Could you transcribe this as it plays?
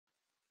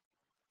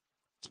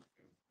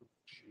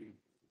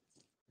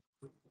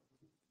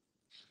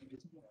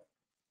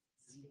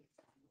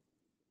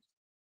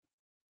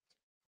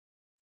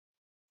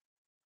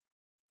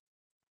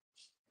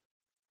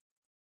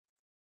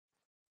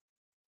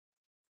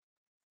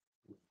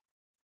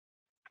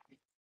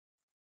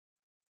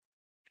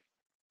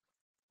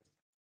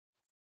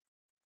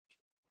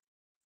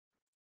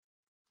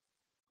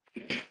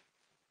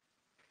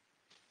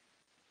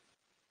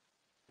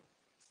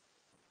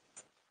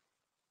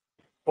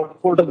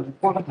All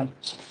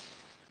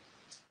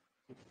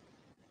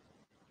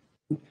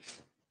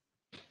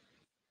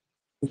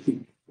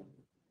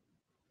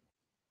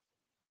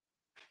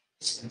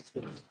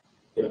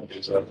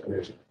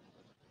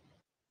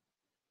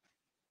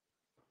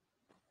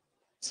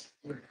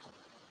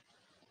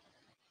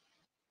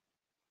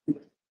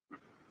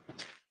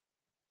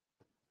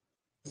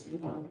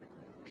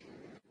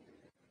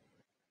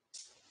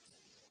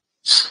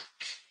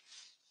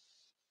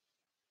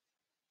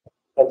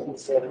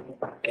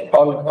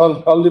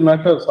the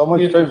matters, how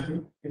much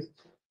time?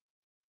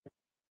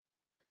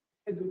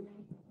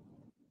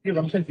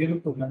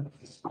 1502, madam.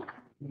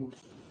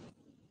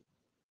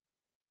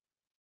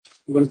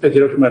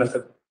 1502, madam,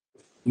 sir.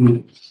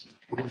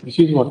 This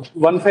is what?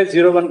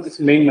 1501 is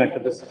main matter.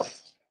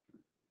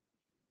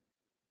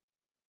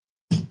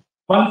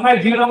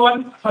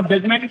 1501 for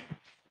judgment.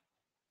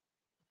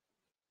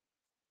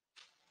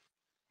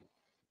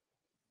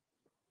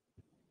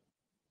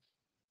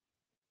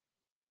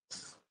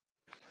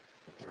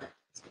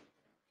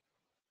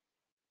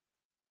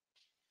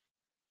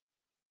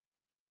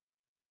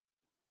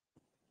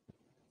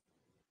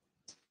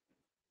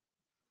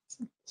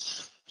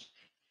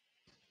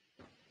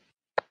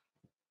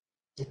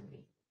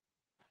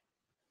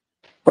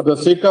 For the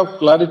sake of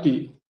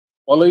clarity,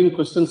 following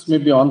questions may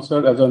be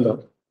answered as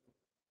under: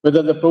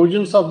 whether the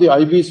provisions of the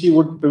IBC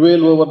would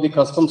prevail over the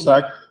Customs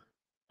Act,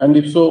 and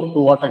if so, to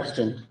what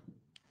extent?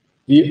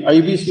 The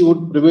IBC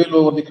would prevail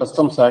over the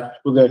Customs Act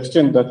to the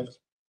extent that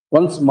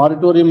once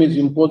moratorium is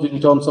imposed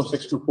in terms of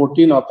Section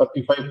 14 or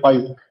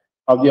 35(5)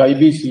 of the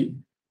IBC,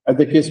 as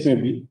the case may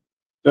be,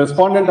 the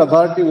respondent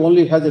authority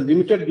only has a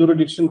limited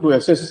jurisdiction to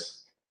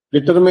assess,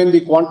 determine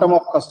the quantum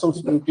of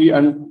customs duty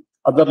and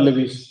other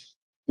levies.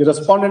 The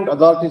respondent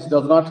authorities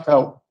does not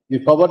have the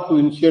power to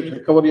initiate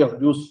recovery of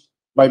dues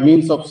by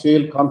means of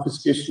sale,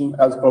 confiscation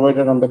as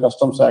provided under the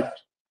Customs Act.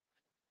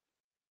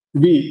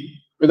 B.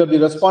 Whether the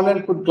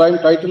respondent could claim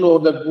title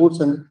over the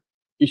goods and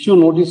issue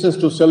notices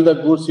to sell the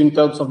goods in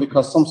terms of the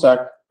Customs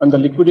Act and the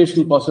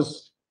liquidation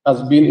process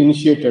has been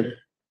initiated.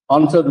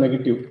 Answer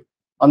negative.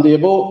 On the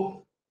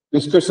above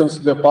discussions,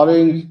 the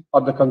following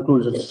are the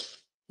conclusions.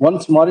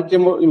 Once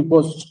moratorium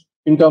imposed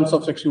in terms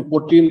of Section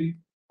 14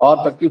 or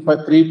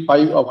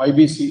 35(3)(5) of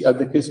IBC, as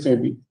the case may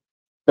be,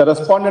 the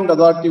respondent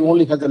authority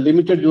only has a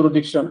limited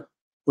jurisdiction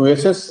to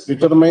assess,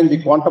 determine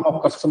the quantum of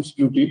customs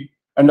duty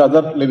and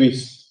other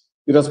levies.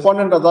 The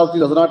respondent authority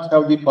does not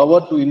have the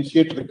power to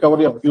initiate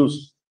recovery of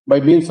dues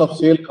by means of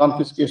sale,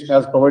 confiscation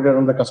as provided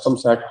under the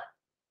Customs Act.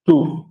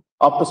 2.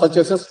 After such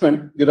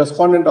assessment, the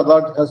respondent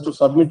authority has to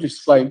submit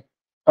its claim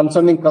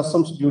concerning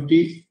customs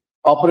duty,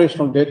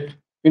 operational debt,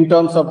 in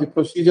terms of the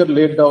procedure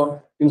laid down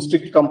in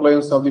strict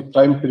compliance of the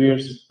time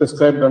periods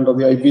prescribed under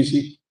the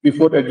IBC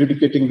before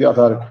adjudicating the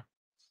authority.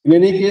 In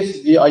any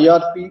case, the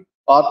IRP,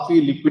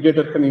 RP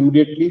liquidator can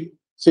immediately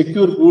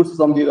secure goods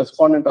from the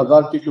respondent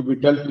authority to be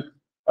dealt with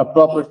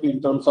appropriately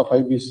in terms of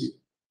IBC.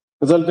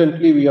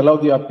 Resultantly, we allow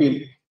the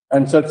appeal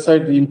and set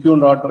aside the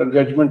impugned order and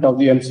judgment of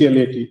the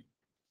NCLAT.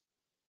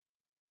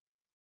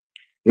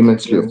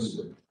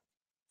 Immensely.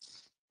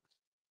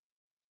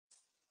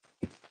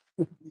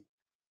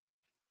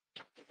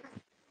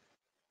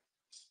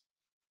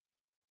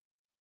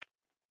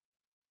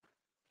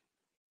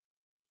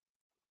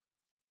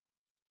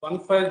 One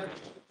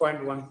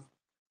 5.1.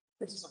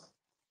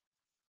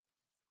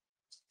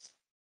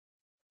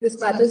 This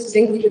matter is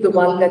linked to the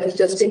one that has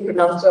just been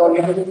pronounced by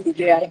Honorable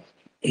CJI.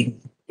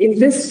 In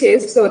this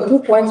case, there were 2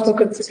 points for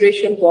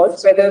consideration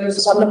was whether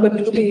Respondent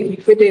number 2, the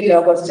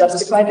liquidator, was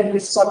justified in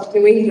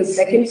discontinuing the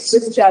second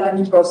Swiss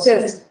challenge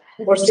process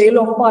for sale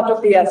of part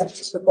of the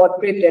assets of the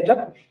corporate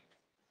debtor,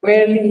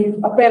 where the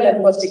appellant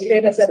was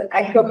declared as an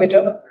anchor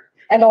bidder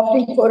and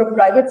opting for a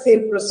private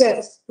sale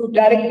process through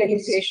direct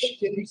negotiation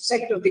with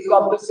respect of the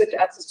composite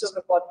assets of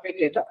the corporate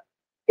debtor.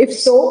 If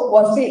so,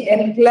 was the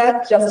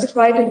enclave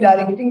justified in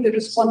directing the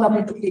Respondent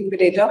number 2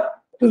 liquidator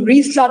to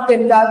restart the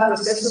entire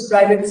process of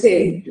private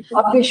sale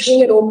after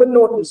issuing an open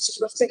notice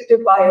to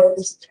prospective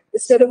buyers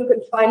instead of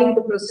confining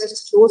the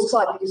process to those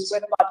parties who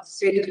had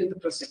participated in the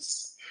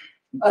process?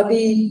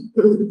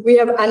 We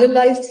have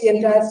analyzed the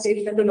entire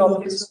statement and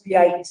obvious of the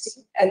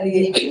IBC and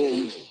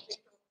the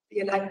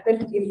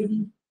enactment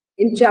in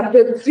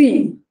Chapter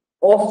 3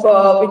 of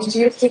which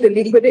deals with the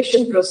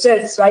liquidation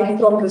process right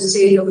from the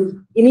stage of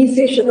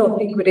initiation of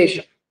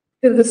liquidation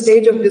till the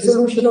stage of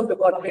dissolution of the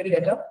corporate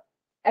debtor,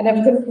 and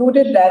have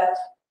concluded that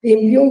the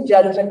impugned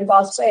judgment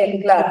passed by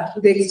enclave, to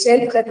the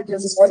extent that it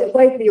has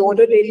modified the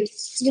order dated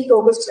 16th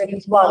August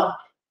 21,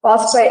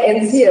 passed by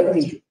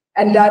NCLT,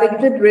 and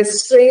directed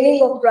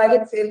restraining of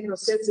private sale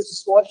process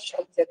is what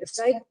shall set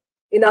aside.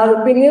 In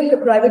our opinion, the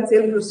private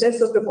sale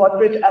process of the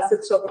corporate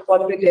assets of the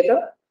corporate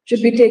debtor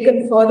should be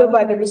taken further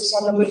by the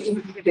responsible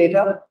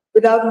liquidator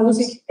without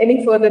losing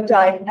any further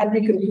time and be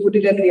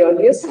concluded at the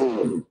earliest.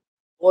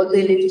 All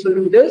the eligible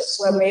readers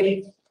who have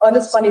made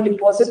earnest money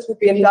deposits would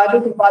be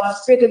entitled to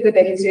participate in the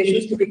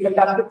negotiations to be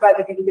conducted by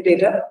the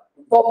liquidator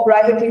for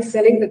privately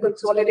selling the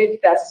consolidated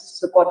assets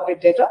to the corporate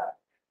debtor.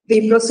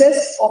 The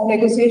process of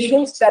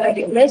negotiations that are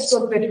commenced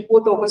on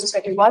 24th August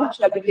 21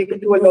 shall be taken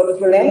to a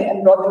logical end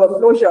and brought to a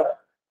closure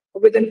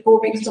within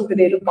 4 weeks from the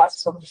date of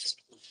passing of this.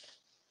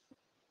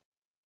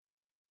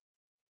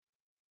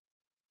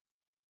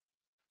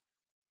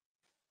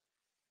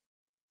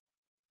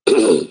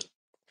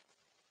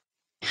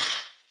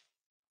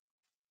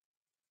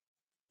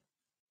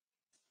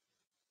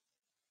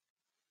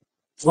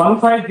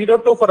 One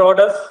 1502 for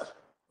orders.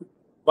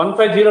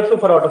 1502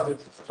 for orders.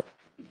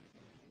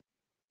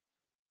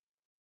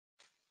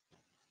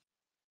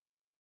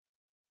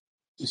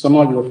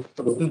 Samaj,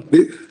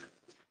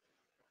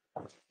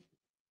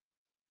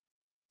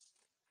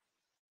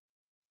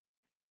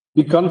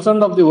 the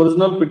concern of the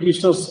original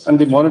petitioners and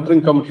the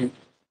monitoring committee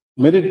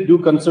merit due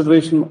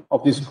consideration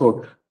of this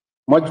court.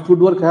 Much good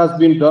work has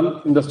been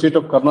done in the state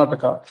of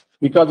Karnataka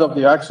because of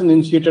the action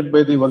initiated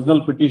by the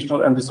original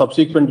petitioner and the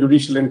subsequent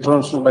judicial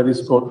intervention by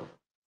this court.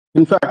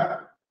 In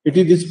fact, it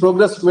is this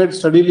progress made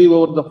steadily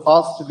over the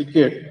past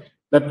decade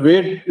that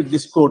weighed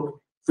this court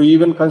to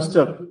even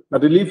consider the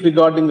relief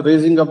regarding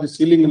raising of the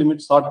ceiling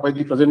limit sought by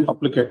the present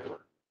applicant.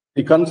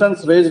 The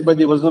concerns raised by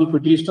the original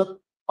petitioner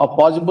of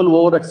possible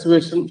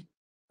over-excavation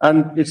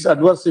and its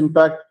adverse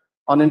impact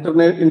on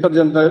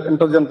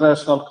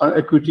intergenerational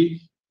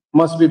equity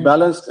must be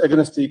balanced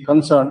against the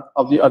concern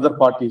of the other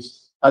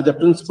parties, as the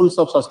principles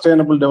of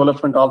sustainable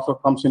development also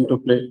comes into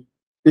play.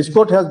 This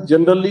court has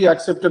generally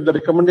accepted the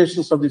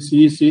recommendations of the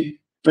CEC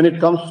when it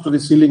comes to the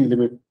ceiling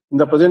limit. In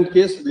the present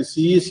case, the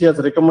CEC has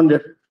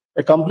recommended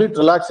a complete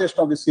relaxation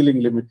of the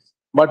ceiling limit,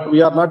 but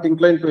we are not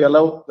inclined to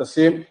allow the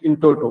same in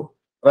toto.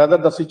 Rather,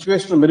 the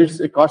situation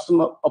merits a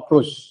cautionary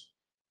approach,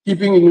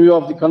 keeping in view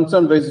of the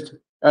concern raised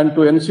and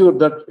to ensure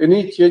that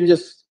any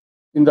changes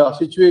in the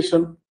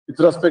situation with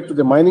respect to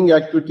the mining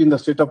activity in the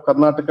state of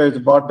Karnataka is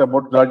brought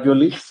about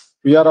gradually.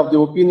 We are of the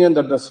opinion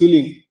that the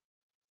ceiling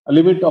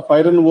limit of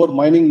iron ore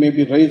mining may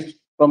be raised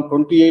from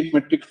 28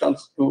 metric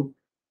tons to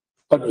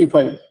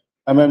 35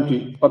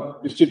 MMT for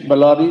district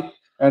Bellary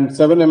and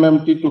 7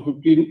 MMT to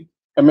 15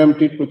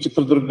 MMT to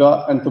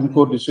Chitradurga and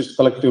Tumkur districts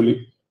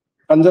collectively.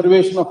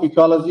 Conservation of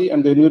ecology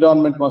and the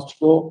environment must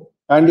go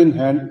hand in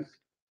hand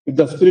with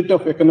the spirit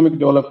of economic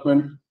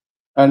development,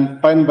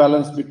 and fine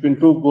balance between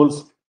two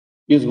goals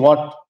is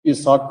what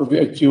is sought to be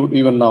achieved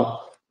even now.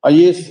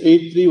 IAS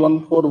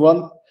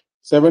 83141,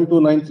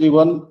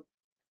 72931,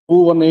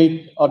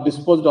 218 are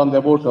disposed on the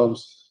above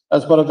terms.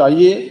 As far as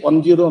IA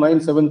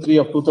 10973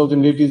 of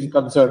 2008 is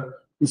concerned,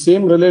 the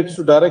same relates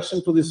to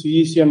direction to the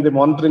CEC and the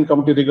monitoring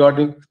committee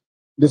regarding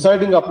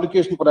deciding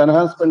application for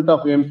enhancement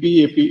of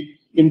MPAP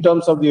in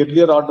terms of the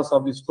earlier orders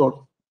of this court.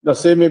 The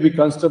same may be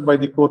considered by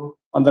the court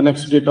on the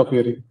next date of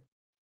hearing.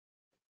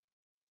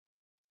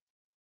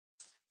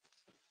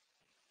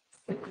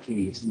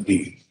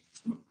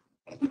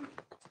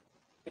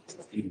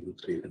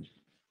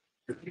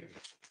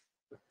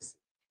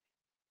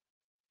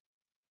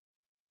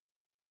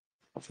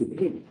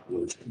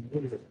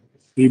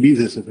 Maybe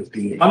there's a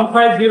 15.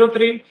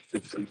 1503.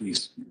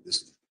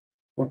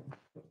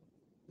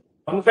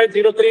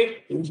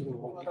 1503.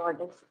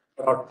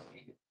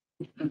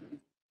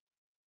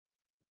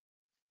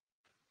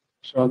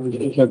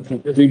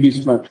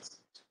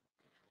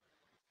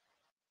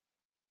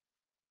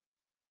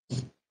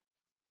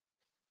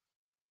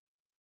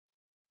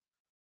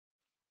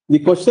 The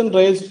question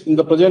raised in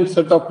the present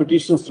set of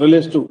petitions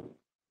relates to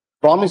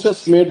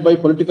promises made by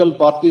political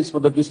parties for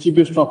the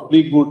distribution of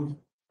free goods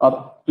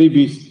or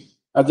freebies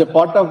as a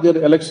part of their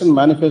election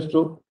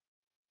manifesto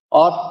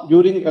or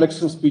during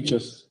election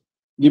speeches.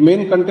 The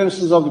main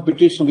contentions of the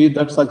petition is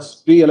that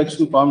such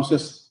pre-election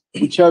promises,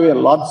 which have a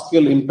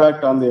large-scale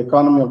impact on the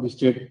economy of the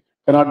state,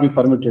 cannot be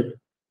permitted.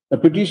 The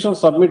petition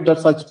submits that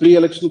such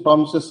pre-election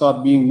promises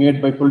are being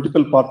made by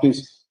political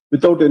parties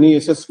without any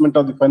assessment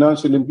of the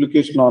financial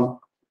implication on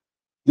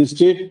the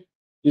state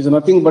is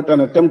nothing but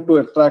an attempt to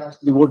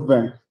attract the vote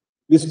bank.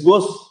 This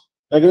goes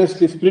against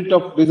the spirit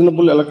of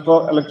reasonable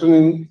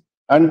electioneering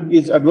and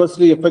is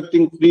adversely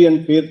affecting free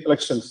and fair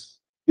elections.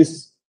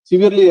 This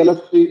severely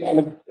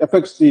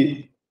affects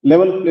the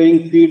level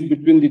playing field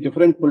between the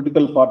different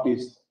political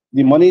parties.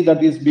 The money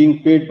that is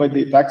being paid by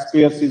the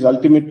taxpayers is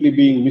ultimately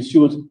being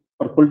misused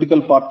for political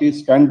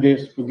parties,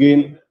 candidates to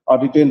gain or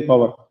retain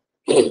power.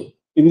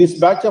 In this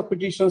batch of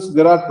petitions,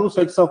 there are two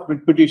sets of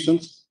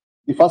petitions.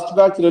 The first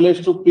batch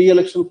relates to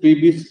pre-election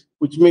freebies,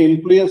 which may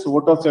influence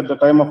voters at the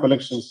time of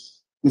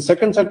elections. The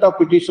second set of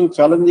petitions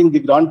challenging the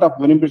grant of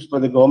benefits by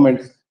the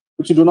government,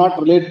 which do not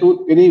relate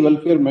to any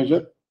welfare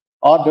measure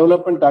or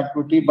development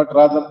activity, but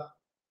rather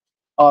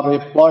are a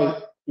ploy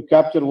to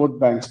capture vote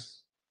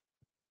banks.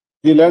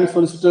 The land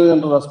solicitor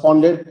general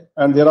responded,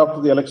 and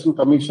thereafter the election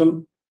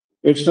commission,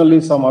 additionally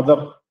some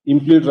other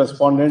implicit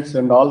respondents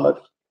and all that.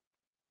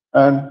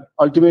 And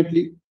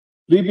ultimately,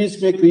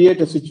 freebies may create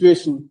a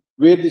situation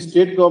where the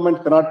state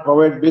government cannot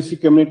provide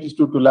basic amenities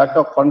due to lack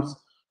of funds,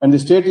 and the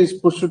state is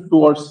pushed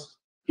towards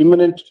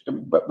imminent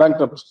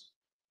bankruptcy.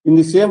 In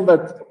the same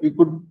breath, we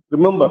could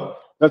remember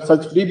that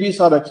such freebies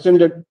are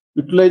extended,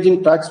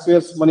 utilizing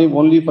taxpayers' money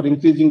only for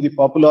increasing the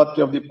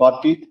popularity of the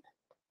party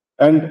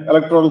and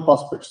electoral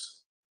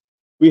prospects.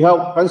 We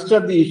have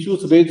considered the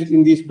issues raised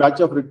in this batch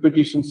of writ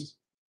petitions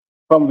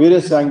from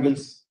various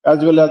angles, as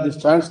well as the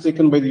stands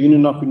taken by the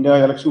Union of India,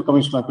 Election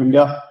Commission of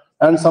India,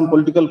 and some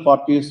political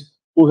parties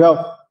who have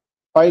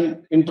filed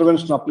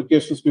intervention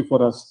applications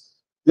before us.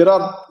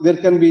 There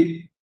can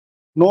be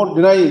no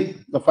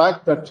denying the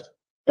fact that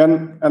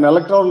an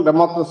electoral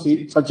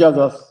democracy such as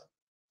us,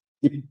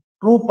 the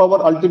true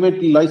power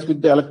ultimately lies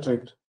with the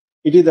electorate.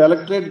 It is the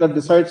electorate that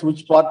decides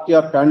which party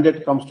or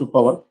candidate comes to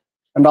power,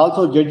 and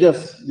also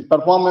judges the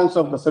performance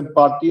of the said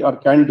party or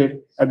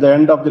candidate at the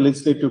end of the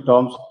legislative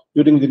terms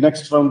during the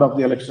next round of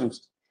the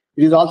elections.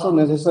 It is also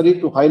necessary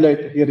to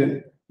highlight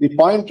herein the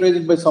point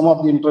raised by some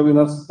of the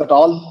interveners that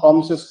all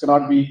promises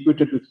cannot be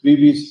equated with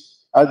freebies,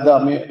 as they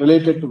are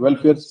related to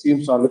welfare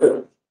schemes or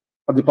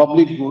for the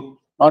public good.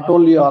 Not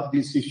only are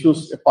these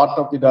issues a part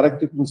of the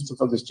directive principles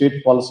of the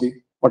state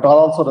policy, but are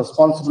also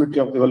responsibility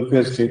of the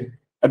welfare state.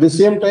 At the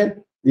same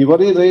time, the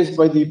worry raised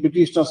by the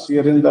petitioners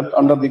herein that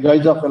under the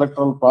guise of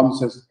electoral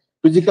promises,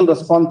 physical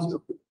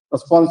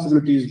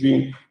responsibility is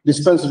being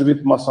dispensed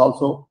with must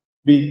also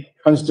be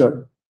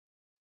considered.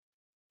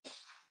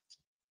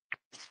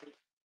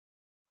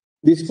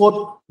 This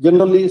court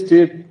generally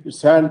states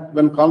its hand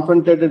when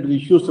confronted with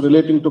issues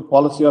relating to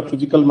policy or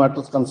physical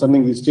matters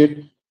concerning the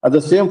state, as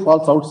the same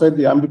falls outside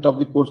the ambit of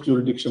the court's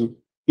jurisdiction.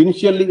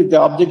 Initially, with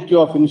the objective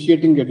of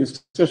initiating a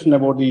discussion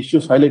about the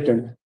issues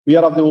highlighted, we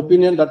are of the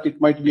opinion that it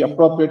might be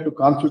appropriate to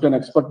constitute an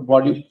expert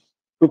body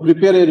to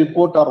prepare a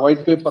report or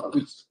white paper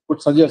which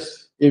would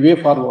suggest a way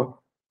forward.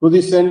 To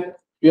this end,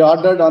 we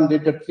ordered on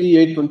dated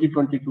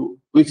 3/8/2022.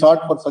 We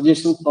sought for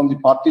suggestions from the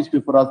parties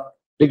before us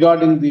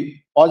regarding the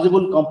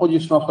possible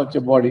composition of such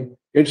a body.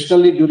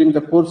 Additionally, during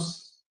the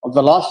course of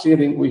the last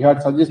hearing, we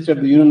had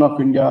suggested the Union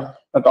of India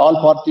that all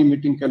party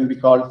meeting can be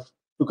called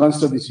to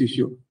consider this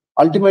issue.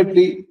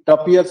 Ultimately, it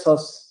appears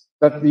us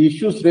that the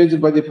issues raised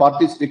by the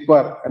parties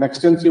require an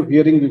extensive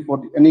hearing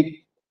before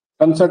any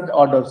consent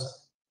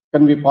orders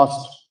can be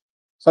passed.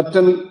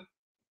 Certain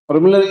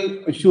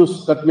preliminary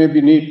issues that may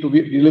be need to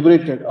be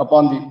deliberated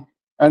upon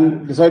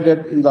and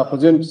decided in the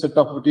present set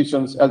of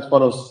petitions as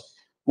follows.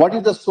 What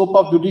is the scope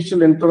of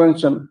judicial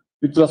intervention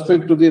with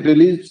respect to the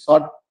relief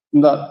sought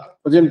in the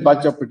present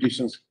batch of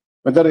petitions?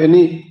 Whether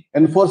any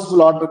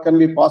enforceable order can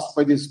be passed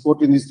by this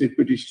court in this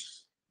petition?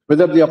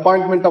 Whether the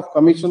appointment of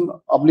commission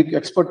 /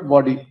 expert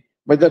body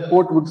by the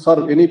court would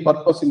serve any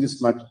purpose in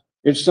this matter?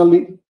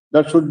 Additionally,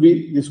 that should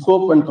be the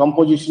scope and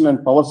composition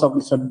and powers of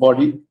the said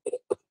body.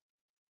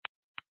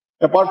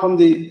 Apart from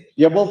the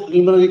above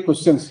preliminary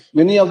questions,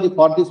 many of the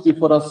parties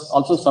before us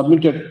also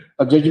submitted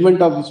a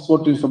judgment of this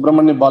court in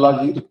Subramanian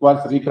Balaji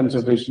requires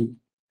reconsideration.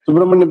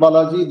 Subramanian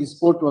Balaji, this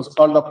court was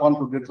called upon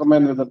to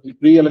determine whether the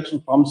pre-election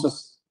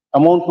promises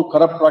amount to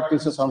corrupt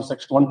practices on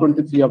Section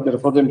 123 of the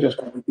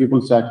Representation of the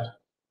People's Act.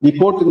 The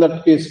court in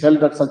that case held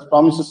that such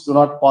promises do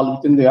not fall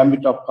within the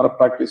ambit of corrupt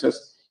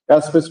practices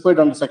as specified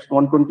under Section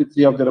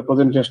 123 of the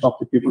Representation of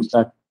the People's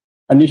Act,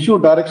 and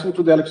issued direction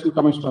to the Election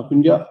Commission of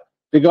India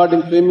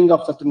regarding framing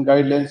of certain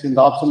guidelines in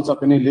the absence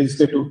of any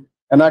legislative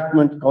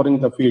enactment covering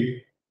the field.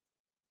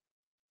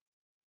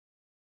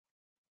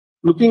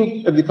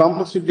 Looking at the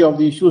complexity of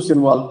the issues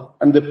involved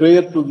and the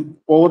prayer to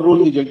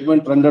overrule the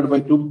judgment rendered by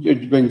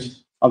two-judge bench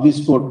of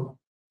this court,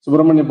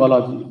 Subramanian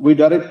Balaji, we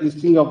direct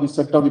listing of the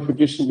set of the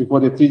petition before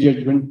the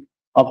three-judge bench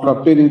after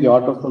obtaining the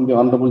order from the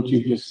Honorable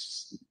Chief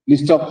Justice.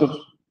 List after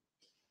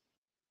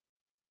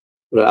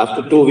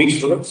after 2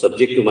 weeks,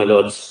 subject to my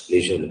lord's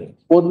leisure.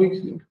 4 weeks.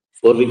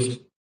 4 weeks.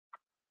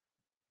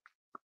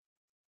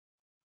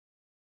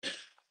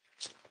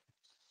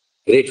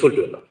 Grateful to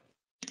you.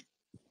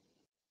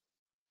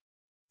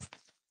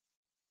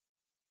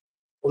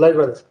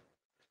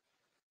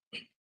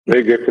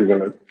 Very grateful,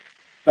 General.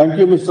 Thank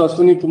you, Mr.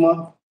 Aswini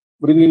Kumar,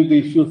 bringing the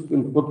issues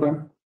in the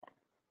forefront.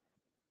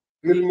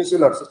 We will miss you,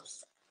 Lord.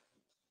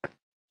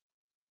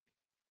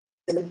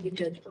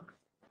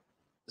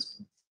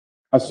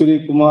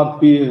 Aswini Kumar,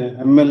 P.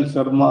 ML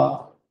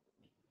Sharma.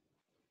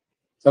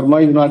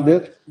 Sharma is not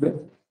there.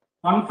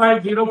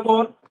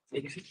 1504.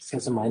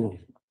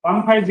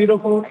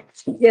 1504.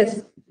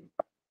 Yes.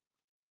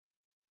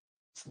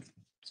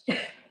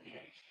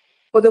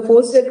 For the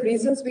aforesaid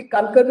reasons, we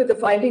concur with the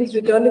findings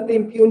returned in the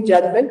impugned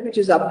judgment, which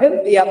is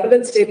upheld. The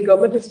appellant state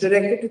government is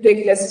directed to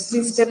take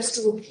necessary steps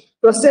to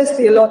process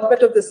the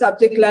allotment of the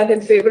subject land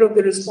in favor of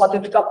the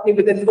respondent company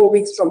within 4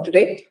 weeks from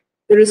today.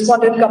 The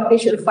respondent company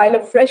shall file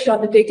a fresh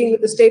undertaking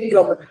with the state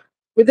government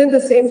within the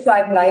same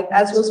timeline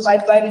as was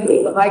filed by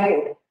the High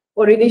Court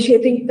or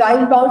initiating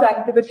time-bound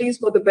activities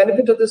for the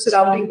benefit of the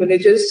surrounding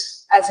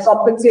villages as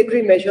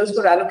compensatory measures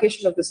for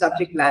allocation of the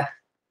subject land.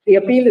 The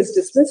appeal is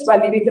dismissed by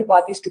leaving the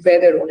parties to bear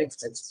their own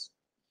expenses.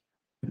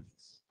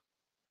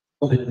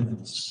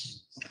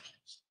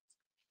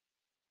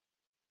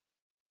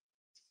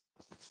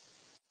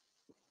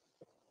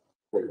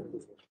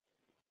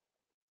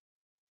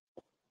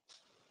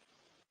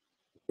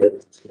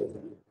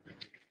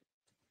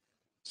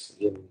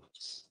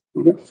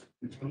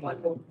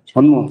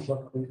 One more.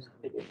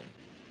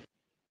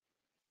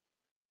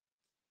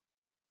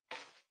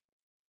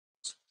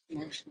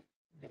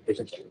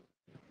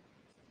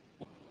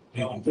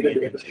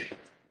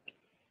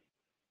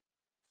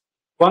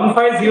 One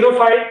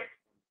 1505.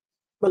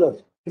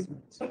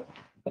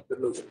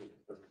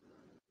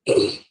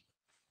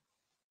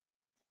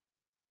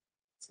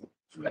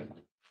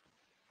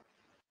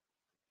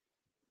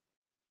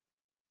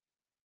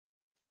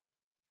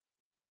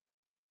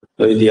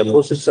 In the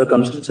opposite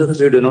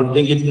circumstances, we do not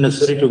think it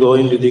necessary to go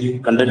into the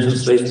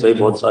contentions raised by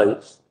both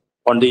sides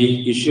on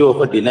the issue of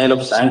a denial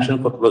of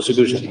sanction for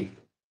prosecution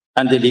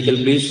and the legal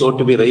pleas sought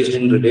to be raised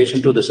in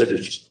relation to the said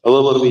issue.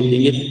 However, we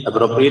think it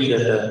appropriate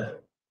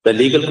that the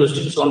legal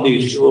questions on the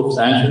issue of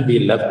sanction be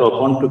left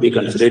open to be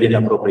considered in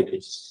appropriate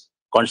cases.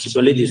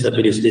 Consequently, this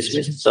appeal is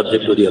dismissed,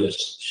 subject to the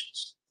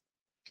observations.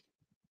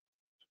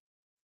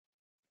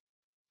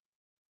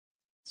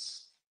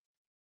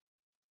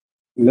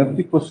 Left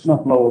the question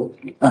of law.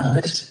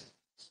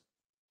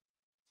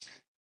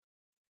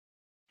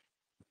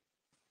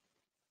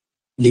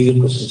 Legal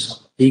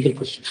questions. Legal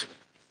questions.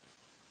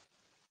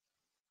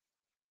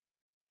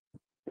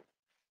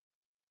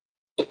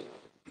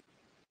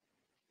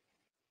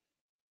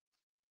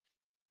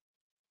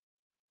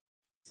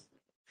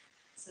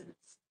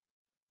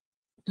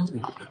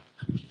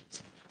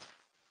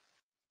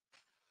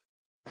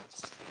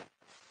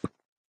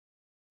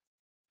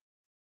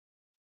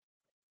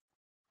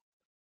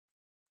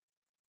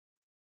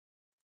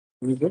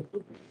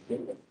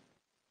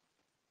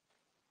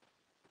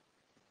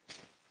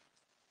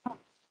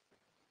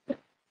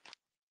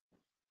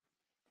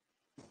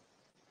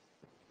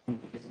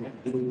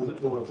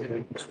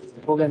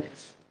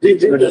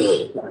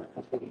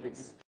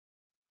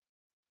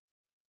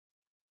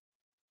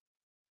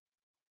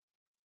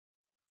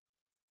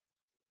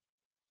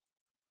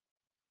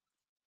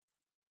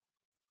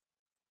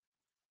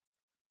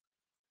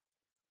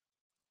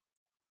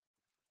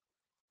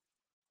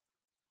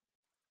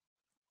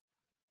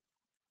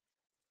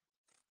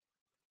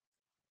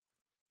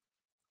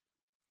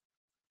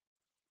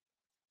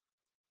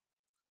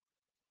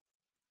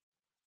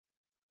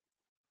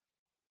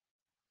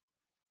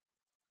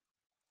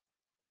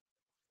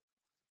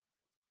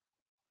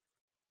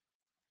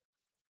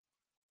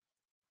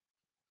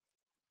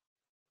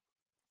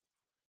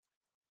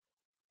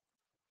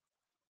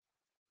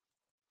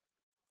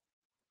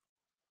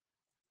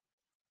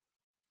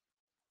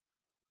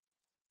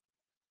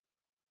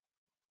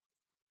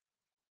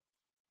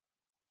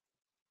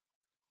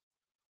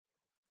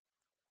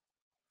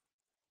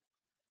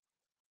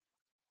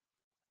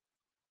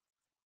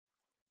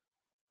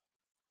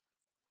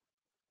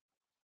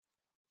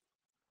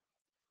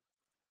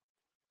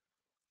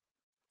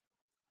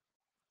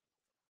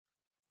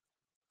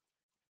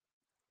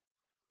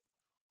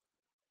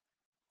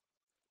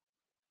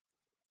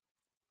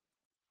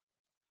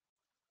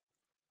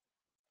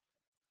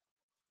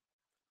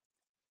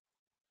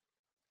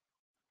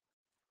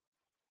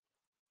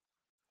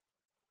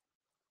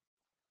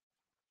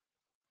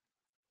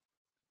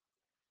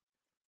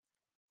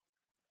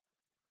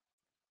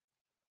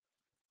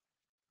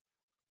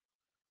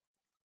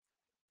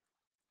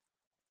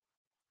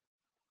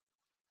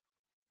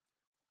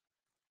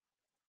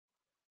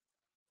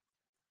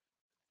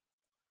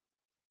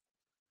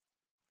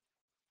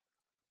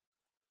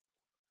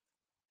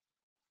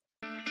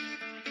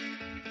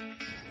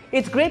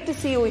 It's great to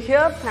see you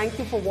here. Thank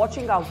you for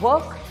watching our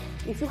work.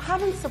 If you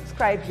haven't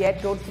subscribed yet,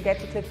 don't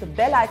forget to click the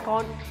bell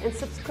icon and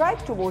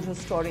subscribe to Mojo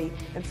Story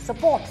and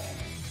support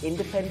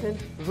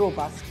independent,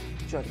 robust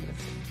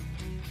journalism.